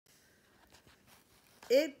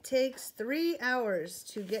It takes 3 hours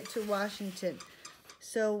to get to Washington.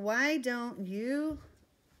 So why don't you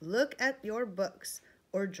look at your books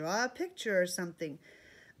or draw a picture or something?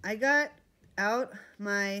 I got out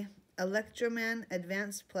my Electroman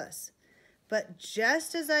Advanced Plus. But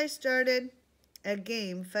just as I started a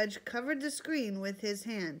game, Fudge covered the screen with his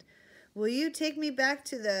hand. Will you take me back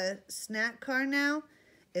to the snack car now?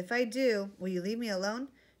 If I do, will you leave me alone?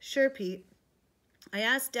 Sure, Pete. I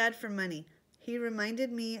asked Dad for money. He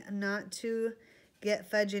reminded me not to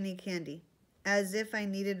get Fudge any candy, as if I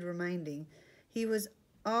needed reminding. He was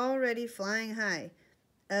already flying high.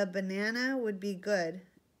 A banana would be good,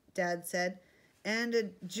 Dad said, and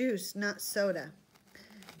a juice, not soda.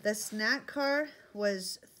 The snack car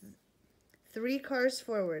was 3 cars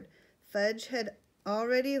forward. Fudge had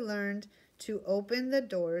already learned to open the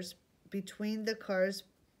doors between the cars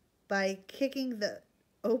by kicking the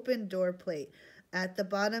open door plate at the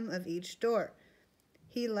bottom of each door.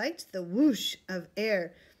 He liked the whoosh of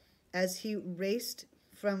air as he raced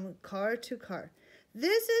from car to car.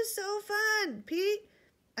 This is so fun, Pete.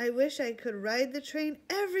 I wish I could ride the train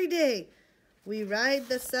every day. We ride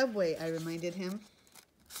the subway, I reminded him.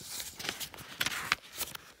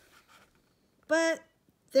 But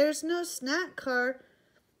there's no snack car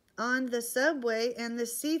on the subway and the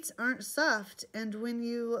seats aren't soft. And when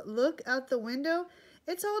you look out the window,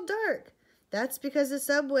 it's all dark. That's because the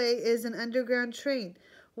subway is an underground train.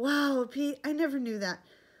 Wow, Pete, I never knew that.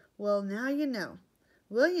 Well, now you know.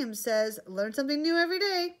 William says, learn something new every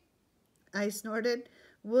day. I snorted.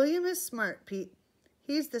 William is smart, Pete.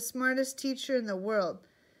 He's the smartest teacher in the world.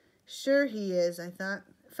 Sure he is, I thought.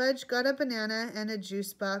 Fudge got a banana and a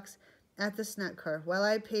juice box at the snack car. While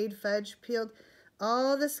I paid, Fudge peeled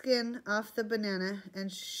all the skin off the banana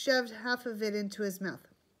and shoved half of it into his mouth.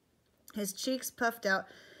 His cheeks puffed out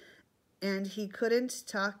and he couldn't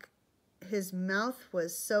talk. His mouth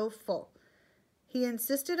was so full. He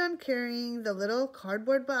insisted on carrying the little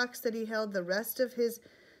cardboard box that held the rest of his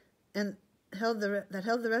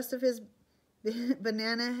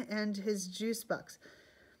banana and his juice box.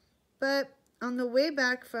 But on the way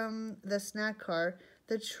back from the snack car,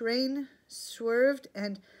 the train swerved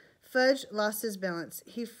and Fudge lost his balance.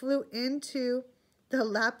 He flew into the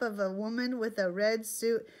lap of a woman with a red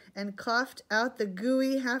suit and coughed out the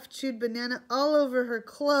gooey, half-chewed banana all over her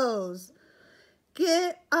clothes.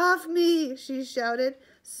 Get off me, she shouted.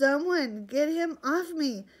 Someone, get him off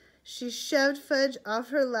me. She shoved Fudge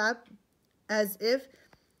off her lap as if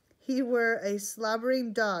he were a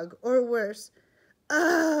slobbering dog, or worse.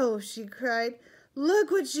 Oh, she cried,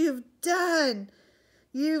 look what you've done.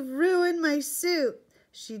 You've ruined my suit.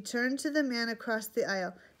 She turned to the man across the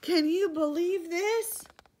aisle. Can you believe this?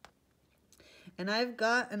 And I've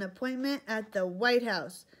got an appointment at the White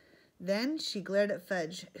House. Then she glared at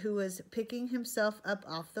Fudge, who was picking himself up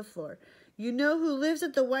off the floor. You know who lives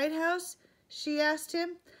at the White House? She asked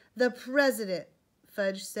him. The president,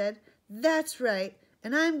 Fudge said. That's right,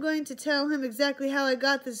 and I'm going to tell him exactly how I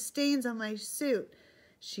got the stains on my suit.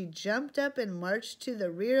 She jumped up and marched to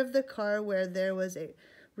the rear of the car where there was a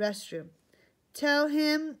restroom. Tell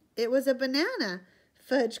him it was a banana,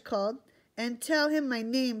 Fudge called. And tell him my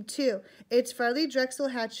name, too. It's Farley Drexel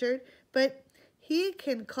Hatchard, but he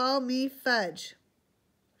can call me Fudge.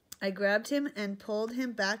 I grabbed him and pulled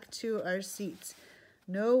him back to our seats.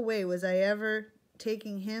 No way was I ever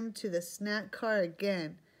taking him to the snack car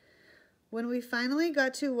again. When we finally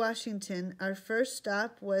got to Washington, our first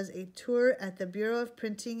stop was a tour at the Bureau of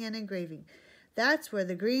Printing and Engraving. That's where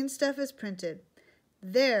the green stuff is printed.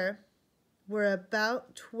 There were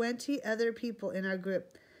about 20 other people in our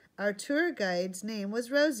group. Our tour guide's name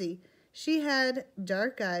was Rosie. She had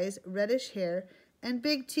dark eyes, reddish hair, and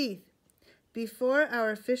big teeth. Before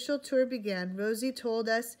our official tour began, Rosie told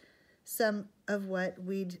us some of what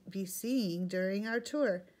we'd be seeing during our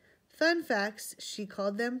tour. Fun facts, she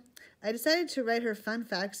called them. I decided to write her fun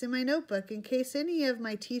facts in my notebook in case any of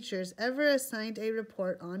my teachers ever assigned a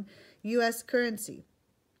report on U.S. currency.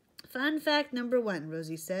 Fun fact number 1,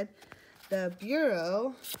 Rosie said. The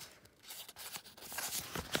Bureau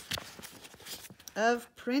of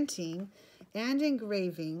Printing and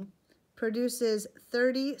Engraving produces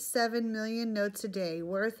 37 million notes a day,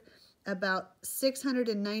 worth about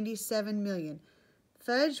 697 million.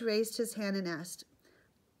 Fudge raised his hand and asked,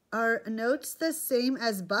 Are notes the same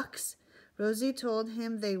as bucks? Rosie told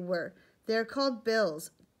him they were. They're called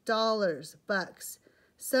bills, dollars, bucks.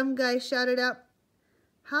 Some guy shouted out,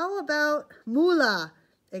 How about moolah?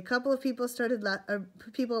 A couple of people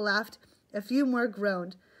laughed. A few more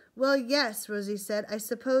groaned. Well, yes, Rosie said. I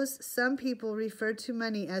suppose some people refer to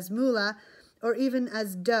money as moolah or even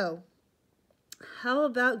as dough. How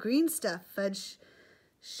about green stuff? Fudge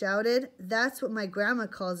shouted. That's what my grandma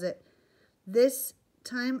calls it. This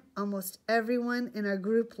time, almost everyone in our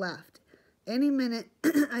group laughed. Any minute,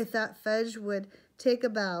 I thought Fudge would take a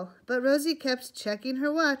bow, but Rosie kept checking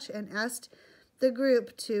her watch and asked the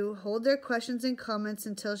group to hold their questions and comments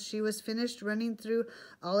until she was finished running through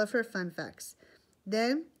all of her fun facts.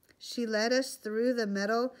 Then she led us through the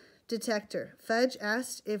metal detector. Fudge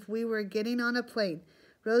asked if we were getting on a plane.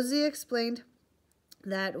 Rosie explained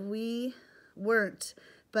that we weren't,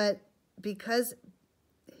 but because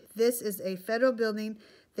this is a federal building,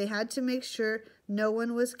 they had to make sure no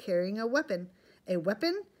one was carrying a weapon. A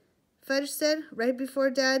weapon? Fudge said right before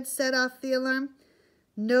Dad set off the alarm.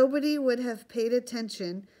 Nobody would have paid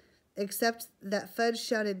attention except that Fudge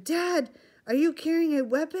shouted, "Dad, are you carrying a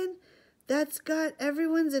weapon?" That's got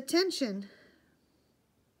everyone's attention.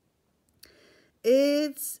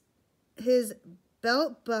 It's his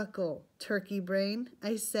belt buckle, turkey brain,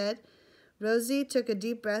 I said. Rosie took a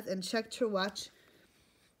deep breath and checked her watch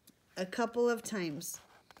a couple of times.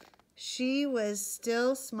 She was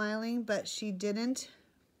still smiling, but she didn't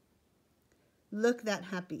look that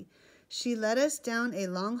happy. She led us down a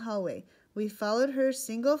long hallway. We followed her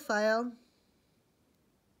single file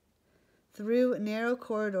through narrow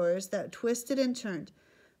corridors that twisted and turned.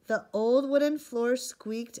 The old wooden floor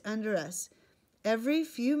squeaked under us. Every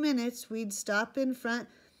few minutes, we'd stop in front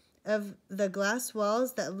of the glass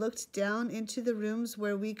walls that looked down into the rooms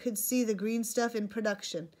where we could see the green stuff in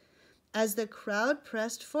production. As the crowd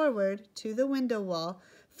pressed forward to the window wall,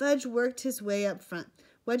 Fudge worked his way up front,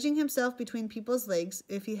 wedging himself between people's legs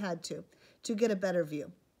if he had to get a better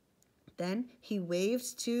view. Then he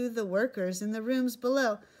waved to the workers in the rooms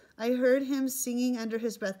below. I heard him singing under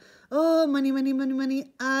his breath, "Oh, money, money, money,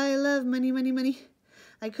 money. I love money, money, money."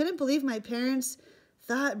 I couldn't believe my parents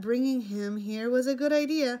thought bringing him here was a good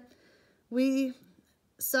idea. We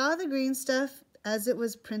saw the green stuff as it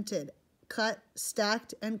was printed, cut,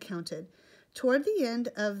 stacked, and counted. Toward the end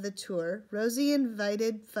of the tour, Rosie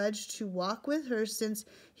invited Fudge to walk with her since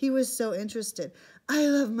he was so interested. "I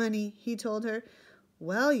love money," he told her.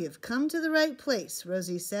 "Well, you've come to the right place,"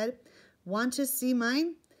 Rosie said. "Want to see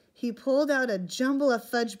mine?" He pulled out a jumble of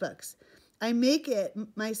fudge bucks. "I make it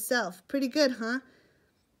myself. Pretty good, huh?"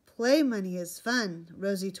 "Play money is fun,"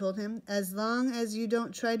 Rosie told him, "as long as you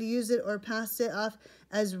don't try to use it or pass it off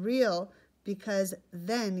as real, because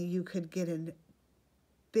then you could get in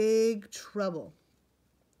big trouble."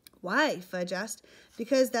 "Why?" Fudge asked.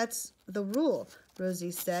 "Because that's the rule,"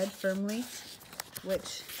 Rosie said firmly,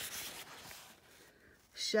 which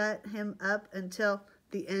shut him up until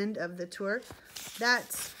the end of the tour.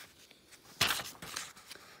 That's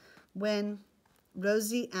when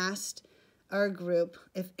Rosie asked our group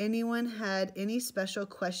if anyone had any special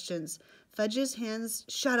questions. Fudge's hands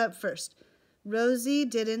shot up first. Rosie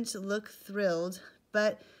didn't look thrilled,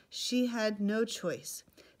 but she had no choice.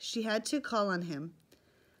 She had to call on him.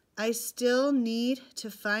 "I still need to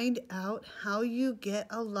find out how you get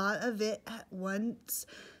a lot of it at once,"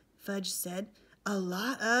 Fudge said. "A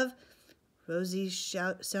lot of—" Rosie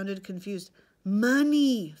sounded confused.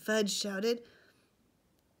 "Money," Fudge shouted.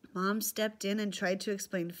 Mom stepped in and tried to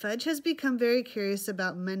explain. "Fudge has become very curious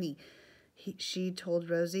about money," she told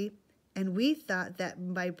Rosie, "and we thought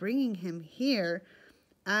that by bringing him here—"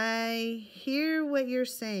 "I hear what you're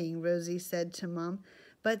saying," Rosie said to Mom,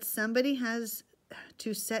 "but somebody has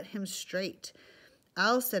to set him straight."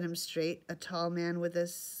 "I'll set him straight," a tall man with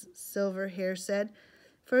silver hair said.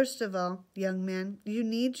 "First of all, young man, you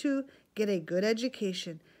need to get a good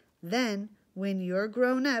education. Then, when you're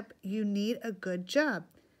grown up, you need a good job.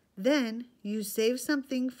 Then you save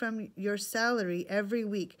something from your salary every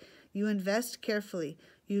week. You invest carefully.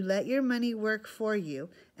 You let your money work for you.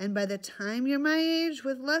 And by the time you're my age,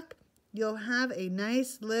 with luck, you'll have a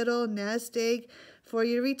nice little nest egg for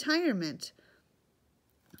your retirement."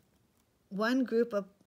 One group